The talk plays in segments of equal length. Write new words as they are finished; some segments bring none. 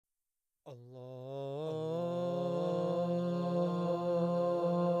Assalamu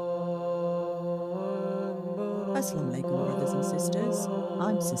alaikum, brothers and sisters.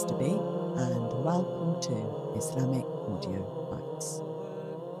 I'm Sister B, and welcome to Islamic Audio Bytes.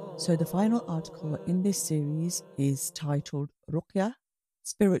 So, the final article in this series is titled Ruqyah,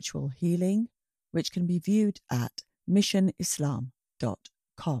 Spiritual Healing, which can be viewed at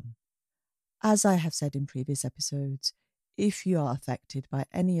MissionIslam.com. As I have said in previous episodes, if you are affected by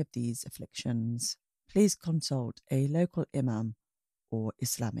any of these afflictions, please consult a local imam or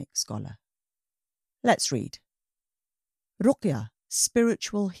Islamic scholar. Let's read. Ruqyah,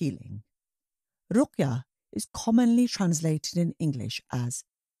 spiritual healing. Ruqyah is commonly translated in English as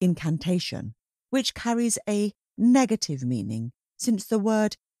incantation, which carries a negative meaning since the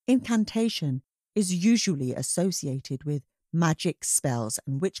word incantation is usually associated with magic, spells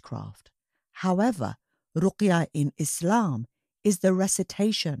and witchcraft. However, Ruqyah in Islam is the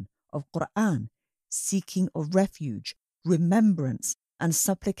recitation of Quran, seeking of refuge, remembrance and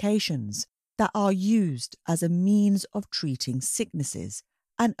supplications that are used as a means of treating sicknesses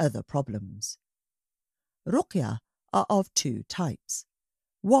and other problems. Ruqyah are of two types.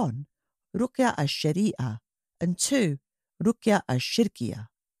 1. Ruqyah al-Shari'ah and 2. Ruqyah al-Shirkiyah.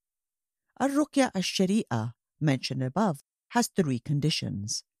 Al-Ruqyah al-Shari'ah, mentioned above, has 3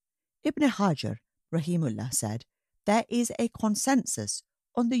 conditions. Ibn Hajar, rahimullah, said there is a consensus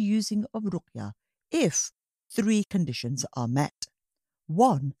on the using of Ruqyah if 3 conditions are met.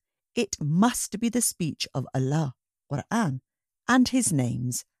 1. It must be the speech of Allah, Quran, and His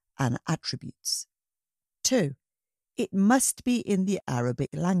names and attributes. 2. It must be in the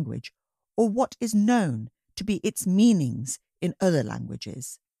Arabic language, or what is known to be its meanings in other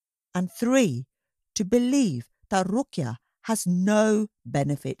languages. And 3. To believe that Ruqyah has no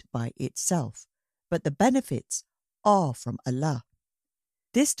benefit by itself, but the benefits are from Allah.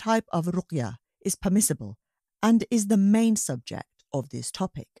 This type of Ruqyah is permissible and is the main subject of this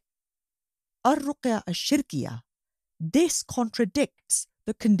topic. Al-Ruqyah al-Shirkiyah. This contradicts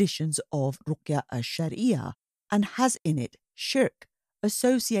the conditions of Ruqyah al-Shari'ah and has in it shirk,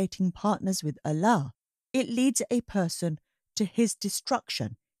 associating partners with Allah. It leads a person to his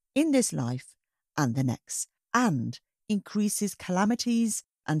destruction in this life and the next, and increases calamities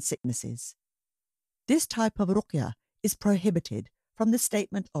and sicknesses. This type of Ruqyah is prohibited from the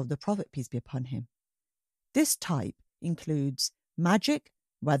statement of the Prophet, peace be upon him. This type includes magic,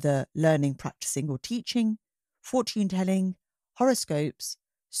 whether learning, practicing or teaching, fortune-telling, horoscopes,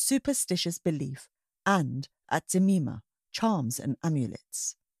 superstitious belief, and at-tamima, charms and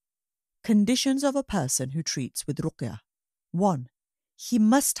amulets. Conditions of a person who treats with Ruqyah. 1. He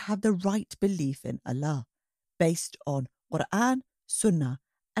must have the right belief in Allah, based on Quran, Sunnah,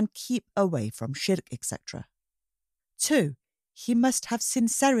 and keep away from shirk, etc. 2. He must have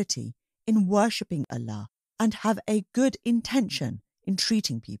sincerity in worshipping Allah and have a good intention in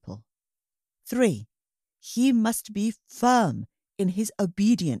treating people. 3. He must be firm in his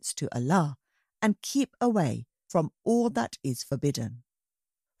obedience to Allah and keep away from all that is forbidden.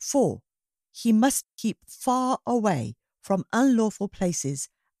 4. He must keep far away from unlawful places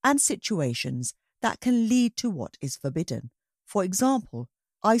and situations that can lead to what is forbidden, for example,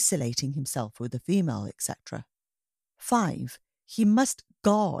 isolating himself with a female, etc. 5. He must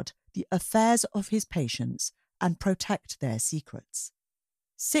guard the affairs of his patients and protect their secrets.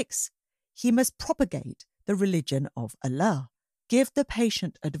 6. He must propagate the religion of Allah, give the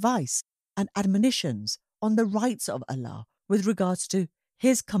patient advice and admonitions on the rights of Allah with regards to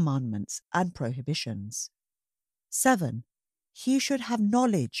His commandments and prohibitions. 7. He should have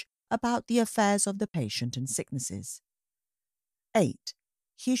knowledge about the affairs of the patient and sicknesses. 8.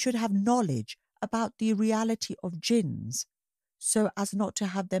 He should have knowledge about the reality of jinns, so as not to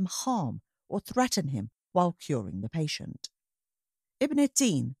have them harm or threaten him while curing the patient. Ibn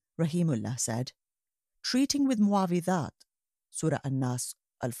Tin, rahimullah, said, treating with muawidat, Surah An-Nas,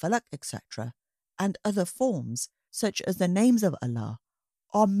 Al-Falaq, etc., and other forms, such as the names of Allah,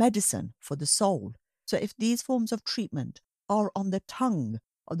 are medicine for the soul. So if these forms of treatment are on the tongue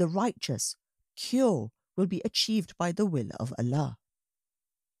of the righteous, cure will be achieved by the will of Allah.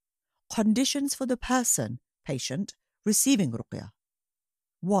 Conditions for the person, patient, receiving Ruqyah.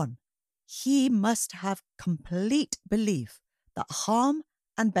 1. He must have complete belief that harm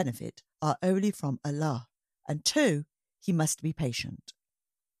and benefit are only from Allah. And 2. He must be patient.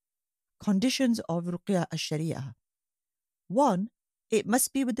 Conditions of Ruqyah al-Shari'ah. 1. It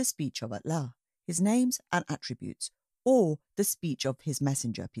must be with the speech of Allah, His names and attributes, or the speech of His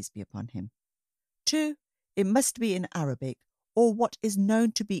messenger, peace be upon him. 2. It must be in Arabic or what is known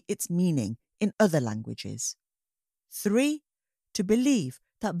to be its meaning in other languages. 3. To believe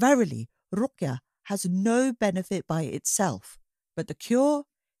that verily Ruqyah has no benefit by itself, but the cure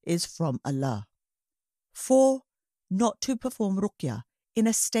is from Allah. 4. Not to perform Ruqyah in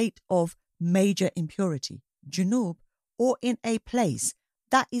a state of major impurity, junub, or in a place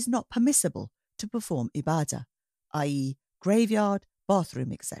that is not permissible to perform ibadah, i.e. graveyard,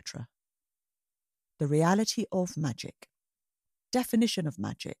 bathroom, etc. The reality of magic. Definition of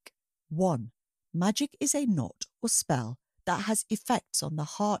magic. 1. Magic is a knot or spell that has effects on the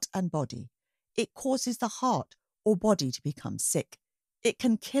heart and body. It causes the heart or body to become sick. It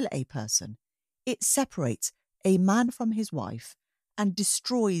can kill a person. It separates a man from his wife and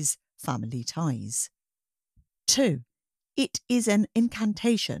destroys family ties. 2. It is an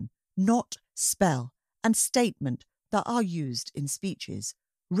incantation, knot, spell, and statement that are used in speeches,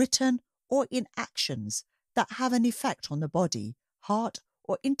 written or in actions that have an effect on the body, heart,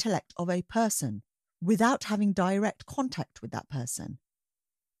 or intellect of a person without having direct contact with that person.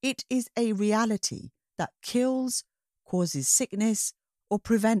 It is a reality that kills, causes sickness, or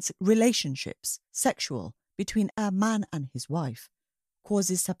prevents relationships, sexual, between a man and his wife,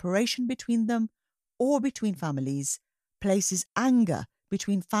 causes separation between them or between families, places anger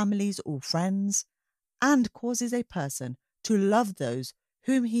between families or friends, and causes a person to love those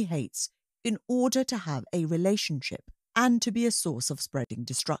whom he hates in order to have a relationship and to be a source of spreading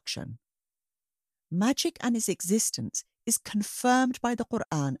destruction. Magic and its existence is confirmed by the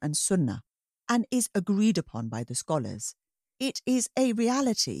Quran and Sunnah and is agreed upon by the scholars. It is a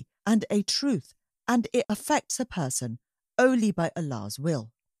reality and a truth, and it affects a person only by Allah's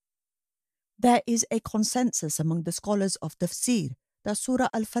will. There is a consensus among the scholars of tafsir that Surah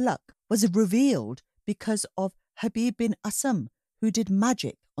Al-Falaq was revealed because of Habib bin Asam, who did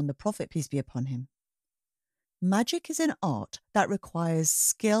magic on the Prophet, peace be upon him. Magic is an art that requires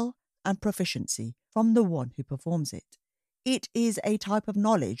skill and proficiency from the one who performs it. It is a type of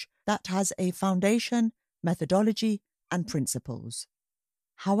knowledge that has a foundation, methodology, and principles.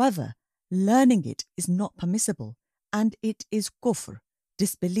 However, learning it is not permissible, and it is kufr,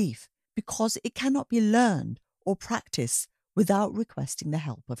 disbelief, because it cannot be learned or practiced without requesting the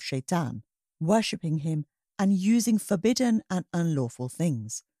help of shaitan, worshipping him, and using forbidden and unlawful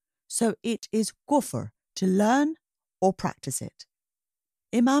things. So it is kufr to learn or practice it.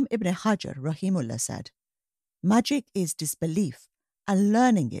 Imam Ibn Hajar rahimullah said, magic is disbelief and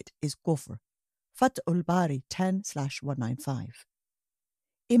learning it is kufr. Fathul Bari 10/195.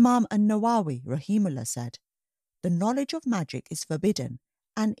 Imam An-Nawawi rahimullah said, the knowledge of magic is forbidden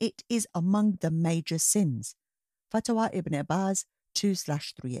and it is among the major sins. Fatwa Ibn Abbas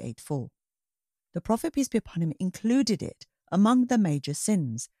 2/384. The Prophet, peace be upon him, included it among the major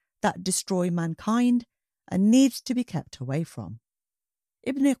sins that destroy mankind and needs to be kept away from.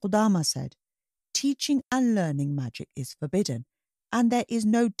 Ibn Qudama said, teaching and learning magic is forbidden, and there is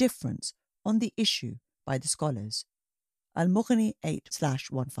no difference on the issue by the scholars. Al-Mughni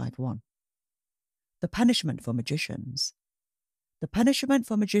 8/151. The punishment for magicians. The punishment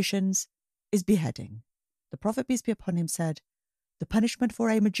for magicians is beheading. The Prophet, peace be upon him, said, the punishment for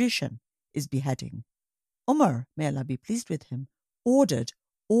a magician is beheading. Umar, may Allah be pleased with him, ordered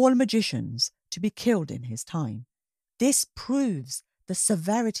all magicians to be killed in his time. This proves the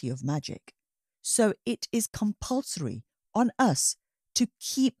severity of magic. So it is compulsory on us to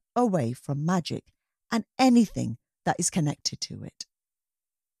keep away from magic and anything that is connected to it.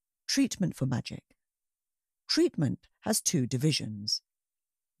 Treatment for magic. Treatment has two divisions.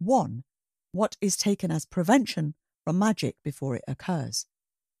 1. What is taken as prevention from magic before it occurs.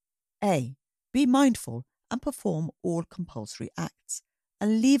 A. Be mindful and perform all compulsory acts,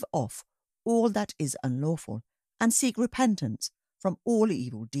 and leave off all that is unlawful, and seek repentance from all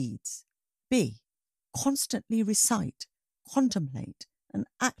evil deeds. B. Constantly recite, contemplate, and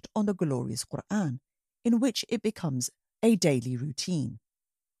act on the glorious Quran, in which it becomes a daily routine.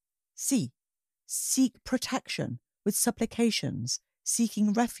 C. Seek protection with supplications,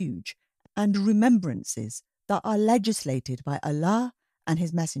 seeking refuge, and remembrances that are legislated by Allah and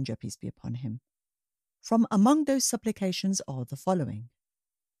His Messenger, peace be upon him. From among those supplications are the following.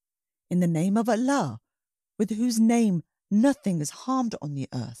 In the name of Allah, with whose name nothing is harmed on the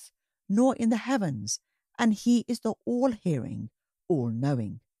earth, nor in the heavens, and He is the all-hearing,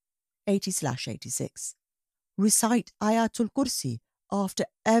 all-knowing. 80/86. Recite Ayatul Kursi after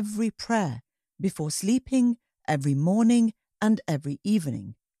every prayer, before sleeping, every morning, and every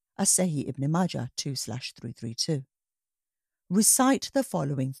evening. As-Sahih Ibn Majah 2/332. Recite the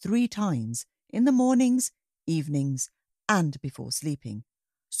following 3 times in the mornings, evenings, and before sleeping.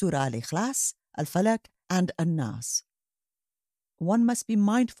 Surah Al-Ikhlas, Al-Falaq, and An-Nas. One must be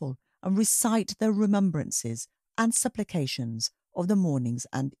mindful and recite the remembrances and supplications of the mornings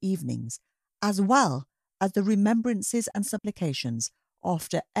and evenings, as well as the remembrances and supplications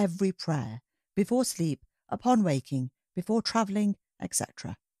after every prayer, before sleep, upon waking, before travelling,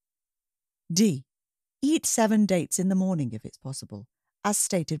 etc. D. Eat 7 dates in the morning if it's possible, as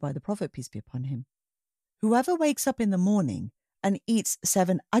stated by the Prophet, peace be upon him. Whoever wakes up in the morning and eats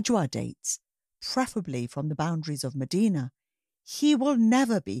 7 ajwa dates, preferably from the boundaries of Medina, he will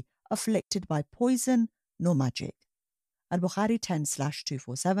never be afflicted by poison nor magic. Al-Bukhari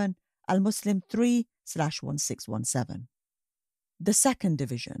 10/247, Al-Muslim 3/1617. The second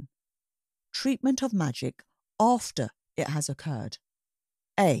division. Treatment of magic after it has occurred.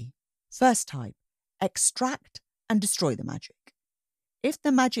 A. First type. Extract and destroy the magic. If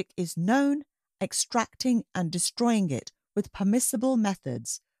the magic is known, extracting and destroying it with permissible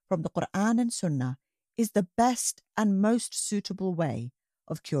methods from the Quran and Sunnah is the best and most suitable way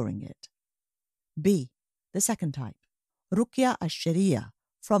of curing it. B. The second type. Ruqyah al-Sharia.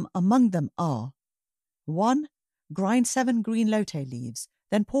 From among them are 1. Grind 7 green lote leaves,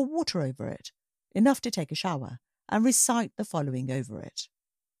 then pour water over it, enough to take a shower, and recite the following over it.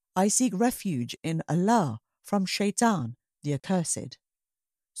 I seek refuge in Allah from Shaitan, the accursed.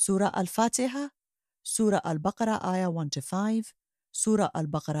 Surah Al-Fatiha, Surah Al-Baqarah Ayah 1-5, Surah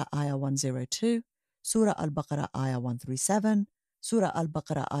Al-Baqarah Ayah 102, Surah Al-Baqarah Ayah 137, Surah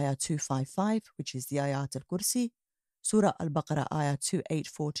Al-Baqarah Ayah 255, which is the Ayat al-Kursi, Surah Al-Baqarah Ayah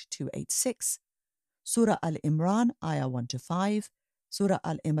 284-286, Surah Al-Imran Ayah 1-5, Surah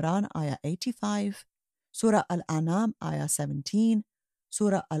Al-Imran Ayah 85, Surah Al-An'am Ayah 17,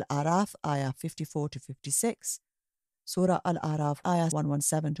 Surah Al-Araf Ayah 54-56, Surah Al-Araf Ayah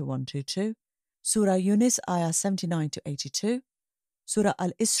 117-122, Surah Yunus Ayah 79-82, Surah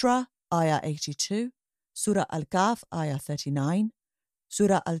Al-Isra Ayah 82, Surah Al-Kahf Ayah 39,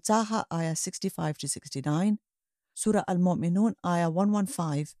 Surah Al-Taha Ayah 65-69, Surah Al-Mu'minun Ayah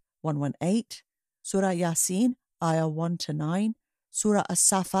 115-118, Surah Yasin Ayah 1-9, Surah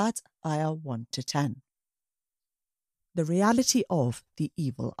As-Safat Ayah 1-10. The reality of the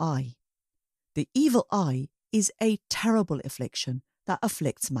evil eye. The evil eye is a terrible affliction that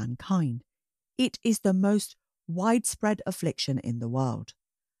afflicts mankind. It is the most widespread affliction in the world.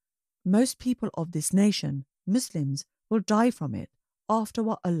 Most people of this nation, Muslims, will die from it after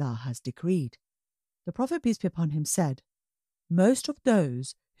what Allah has decreed. The Prophet, peace be upon him, said, most of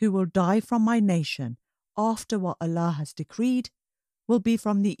those who will die from my nation after what Allah has decreed will be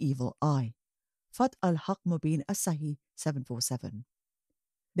from the evil eye. Fat al-Haq Mubin as-Sahih 747.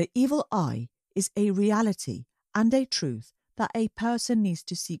 The evil eye is a reality and a truth that a person needs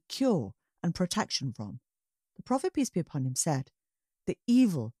to seek cure and protection from. The Prophet, peace be upon him, said, the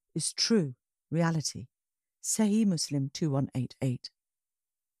evil is true reality. Sahih Muslim 2188.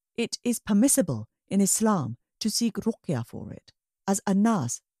 It is permissible in Islam to seek ruqyah for it, as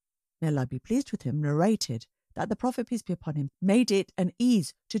Anas, may Allah be pleased with him, narrated that the Prophet, peace be upon him, made it an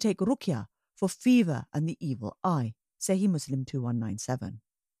ease to take ruqyah for fever and the evil eye. Sahih Muslim 2197.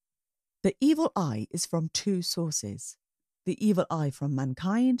 The evil eye is from 2 sources. The evil eye from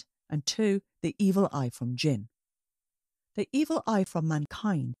mankind, and 2, the evil eye from jinn. The evil eye from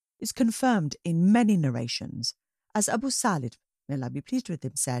mankind is confirmed in many narrations, as Abu Salid, may Allah be pleased with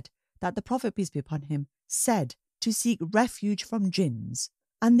him, said that the Prophet, peace be upon him, said to seek refuge from jinns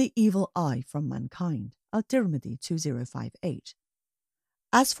and the evil eye from mankind. Al-Tirmidhi 2058.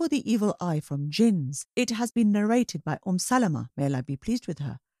 As for the evil eye from jinns, it has been narrated by Salama, may Allah be pleased with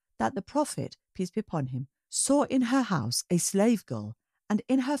her, that the Prophet, peace be upon him, saw in her house a slave girl, and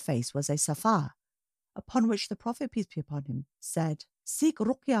in her face was a safar, upon which the Prophet, peace be upon him, said, seek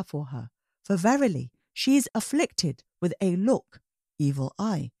ruqyah for her, for verily she is afflicted with a look, evil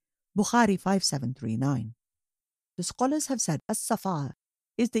eye. Bukhari 5739. The scholars have said as-safar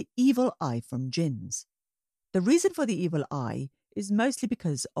is the evil eye from jinns. The reason for the evil eye is mostly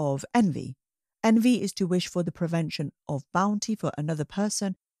because of envy. Envy is to wish for the prevention of bounty for another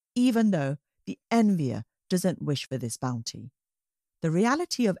person, even though the envier doesn't wish for this bounty. The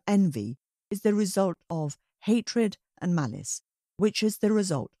reality of envy is the result of hatred and malice, which is the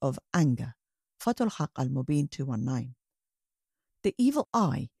result of anger. Fatul Haq al-Mubin 219. The evil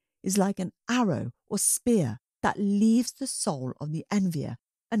eye is like an arrow or spear that leaves the soul of the envier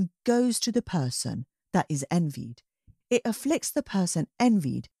and goes to the person that is envied. It afflicts the person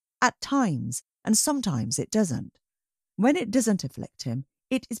envied at times, and sometimes it doesn't. When it doesn't afflict him,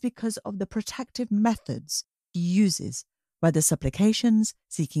 it is because of the protective methods he uses, whether supplications,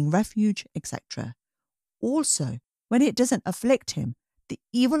 seeking refuge, etc. Also, when it doesn't afflict him, the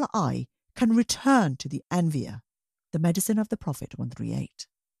evil eye can return to the envier. The Medicine of the Prophet 138.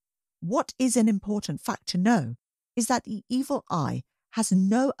 What is an important fact to know is that the evil eye has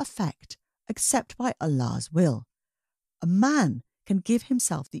no effect except by Allah's will. A man can give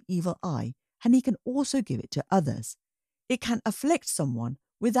himself the evil eye, and he can also give it to others. It can afflict someone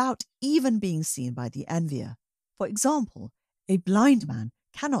without even being seen by the envier. For example, a blind man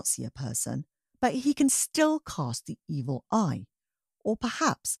cannot see a person, but he can still cast the evil eye. Or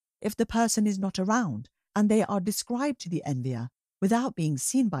perhaps, if the person is not around and they are described to the envier without being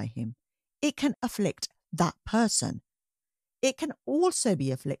seen by him, it can afflict that person. It can also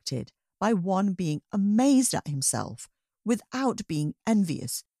be afflicted by one being amazed at himself without being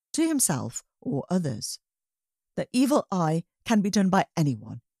envious to himself or others. The evil eye can be done by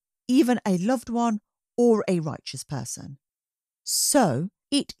anyone, even a loved one or a righteous person. So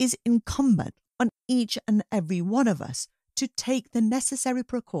it is incumbent on each and every one of us to take the necessary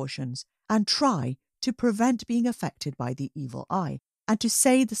precautions and try to prevent being affected by the evil eye, and to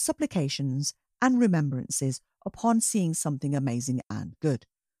say the supplications and remembrances upon seeing something amazing and good.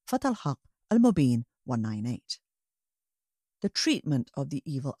 Fath al-Haq al-Mubin 198. The treatment of the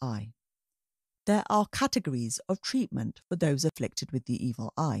evil eye. There are categories of treatment for those afflicted with the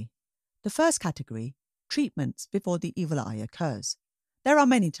evil eye. The first category, treatments before the evil eye occurs. There are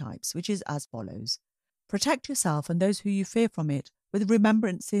many types, which is as follows. Protect yourself and those who you fear from it with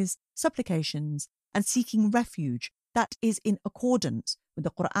remembrances, supplications, and seeking refuge that is in accordance with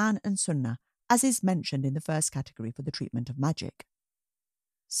the Quran and Sunnah, as is mentioned in the first category for the treatment of magic.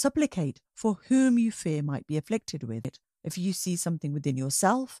 Supplicate for whom you fear might be afflicted with it. If you see something within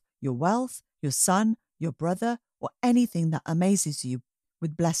yourself, your wealth, your son, your brother, or anything that amazes you,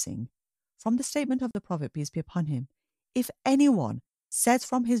 with blessing. From the statement of the Prophet, peace be upon him, if anyone says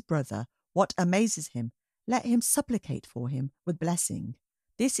from his brother what amazes him, let him supplicate for him with blessing.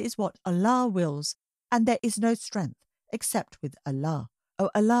 This is what Allah wills, and there is no strength except with Allah. O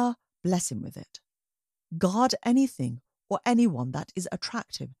Allah, bless him with it. Guard anything or anyone that is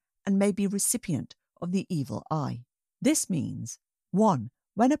attractive and may be recipient of the evil eye. This means, 1.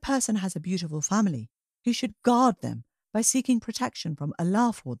 When a person has a beautiful family, he should guard them by seeking protection from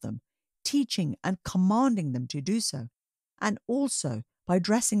Allah for them, teaching and commanding them to do so, and also by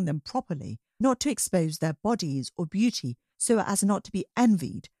dressing them properly, not to expose their bodies or beauty so as not to be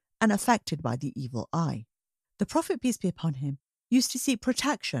envied and affected by the evil eye. The Prophet, peace be upon him, used to seek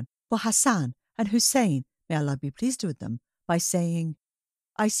protection for Hassan and Hussein, may Allah be pleased with them, by saying,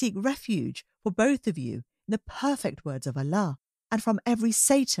 I seek refuge for both of you in the perfect words of Allah, and from every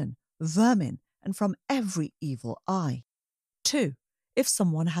Satan, vermin, and from every evil eye. 2. If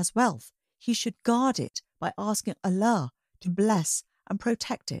someone has wealth, he should guard it by asking Allah to bless and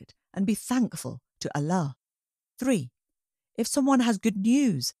protect it and be thankful to Allah. 3. If someone has good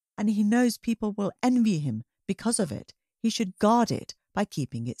news and he knows people will envy him because of it, he should guard it by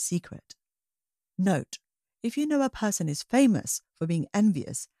keeping it secret. Note, if you know a person is famous for being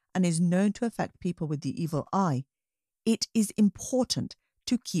envious and is known to affect people with the evil eye, it is important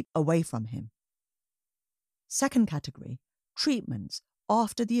to keep away from him. Second category, treatments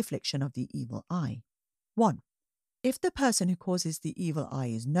after the affliction of the evil eye. 1. If the person who causes the evil eye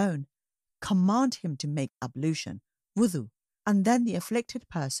is known, command him to make ablution, wudu, and then the afflicted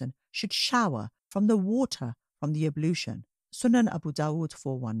person should shower from the water from the ablution. Sunan Abu Dawud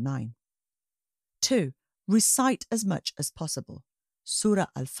 419. 2. Recite as much as possible. Surah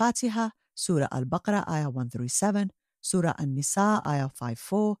Al-Fatiha, Surah Al-Baqarah, Ayah 137, Surah An-Nisa, Ayah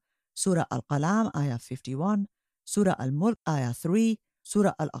 54, Surah Al-Qalam, Ayah 51, Surah Al-Mulk, Ayah 3,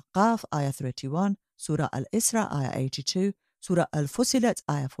 Surah Al-Aqaf, Ayah 31, Surah Al-Isra, Ayah 82, Surah Al-Fusilat,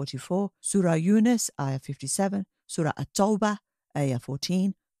 Ayah 44, Surah Yunus, Ayah 57, Surah At-Tawbah, Ayah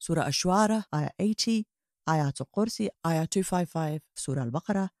 14, Surah Ash-Shu'ara, Ayah 80, Ayat Al-Kursi, Ayah 255, Surah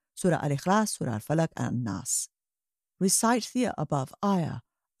Al-Baqarah, Surah Al-Ikhlas, Surah Al-Falaq, and Nas. Recite the above ayah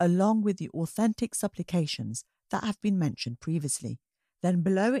along with the authentic supplications that have been mentioned previously. Then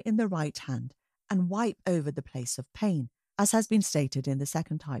blow it in the right hand and wipe over the place of pain, as has been stated in the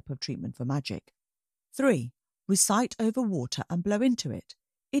second type of treatment for magic. 3. Recite over water and blow into it.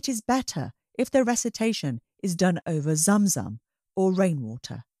 It is better if the recitation is done over Zamzam or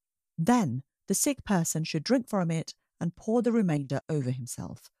rainwater. Then the sick person should drink from it and pour the remainder over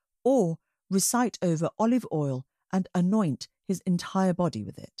himself, or recite over olive oil and anoint his entire body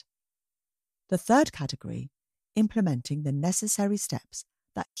with it. The third category, implementing the necessary steps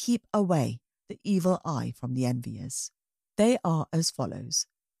that keep away the evil eye from the enviers. They are as follows.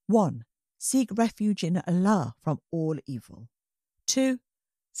 1. Seek refuge in Allah from all evil. 2.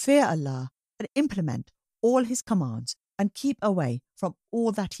 Fear Allah and implement all His commands and keep away from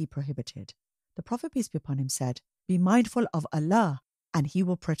all that He prohibited. The Prophet, peace be upon him, said, be mindful of Allah and He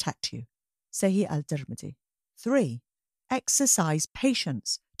will protect you. Sahih al-Tirmidhi. 3. Exercise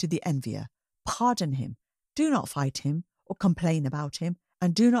patience to the envier. Pardon him. Do not fight him or complain about him,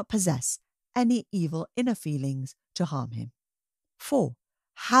 and do not possess any evil inner feelings to harm him. 4.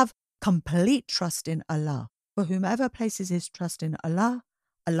 Have complete trust in Allah. For whomever places his trust in Allah,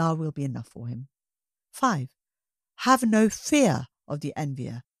 Allah will be enough for him. 5. Have no fear of the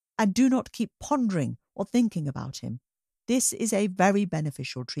envier, and do not keep pondering or thinking about him. This is a very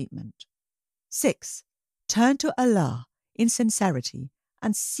beneficial treatment. 6. Turn to Allah in sincerity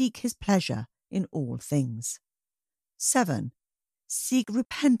and seek his pleasure in all things. 7. Seek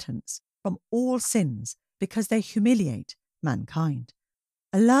repentance from all sins because they humiliate mankind.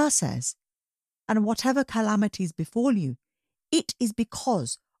 Allah says, and whatever calamities befall you, it is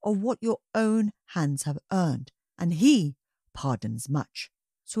because of what your own hands have earned, and He pardons much.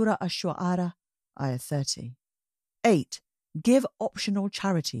 Surah Ash-Shu'ara, Ayah 30. 8. Give optional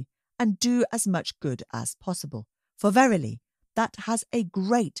charity and do as much good as possible, for verily that has a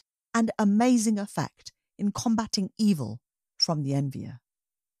great and amazing effect in combating evil from the envier.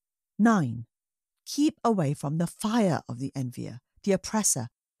 9. Keep away from the fire of the envier, the oppressor,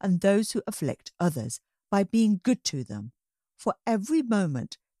 and those who afflict others by being good to them. For every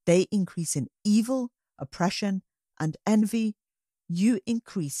moment they increase in evil, oppression, and envy, you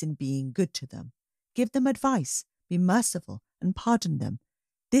increase in being good to them. Give them advice, be merciful, and pardon them.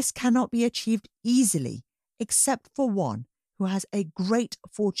 This cannot be achieved easily except for one who has a great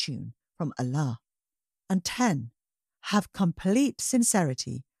fortune from Allah. And 10. Have complete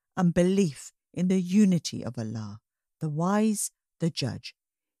sincerity and belief in the unity of Allah, the wise, the judge.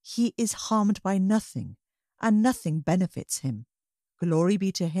 He is harmed by nothing, and nothing benefits him. Glory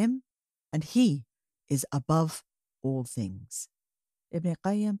be to him, and he is above all things. Ibn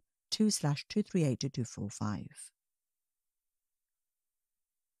Qayyim 2/238-245.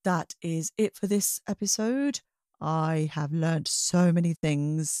 That is it for this episode. I have learned so many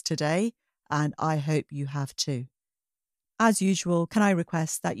things today, and I hope you have too. As usual, can I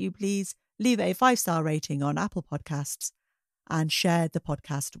request that you please leave a 5-star rating on Apple Podcasts and share the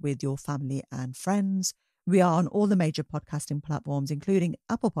podcast with your family and friends. We are on all the major podcasting platforms, including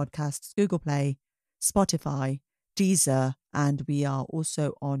Apple Podcasts, Google Play, Spotify, Deezer, and we are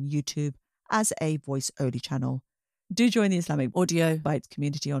also on YouTube as a voice-only channel. Do join the Islamic Audio Bytes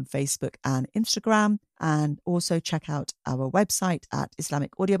community on Facebook and Instagram, and also check out our website at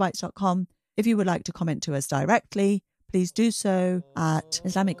IslamicAudiobytes.com. If you would like to comment to us directly, please do so at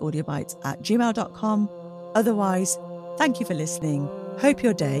IslamicAudiobytes@gmail.com. Otherwise, thank you for listening. Hope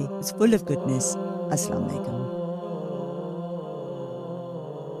your day is full of goodness. Assalamu alaikum.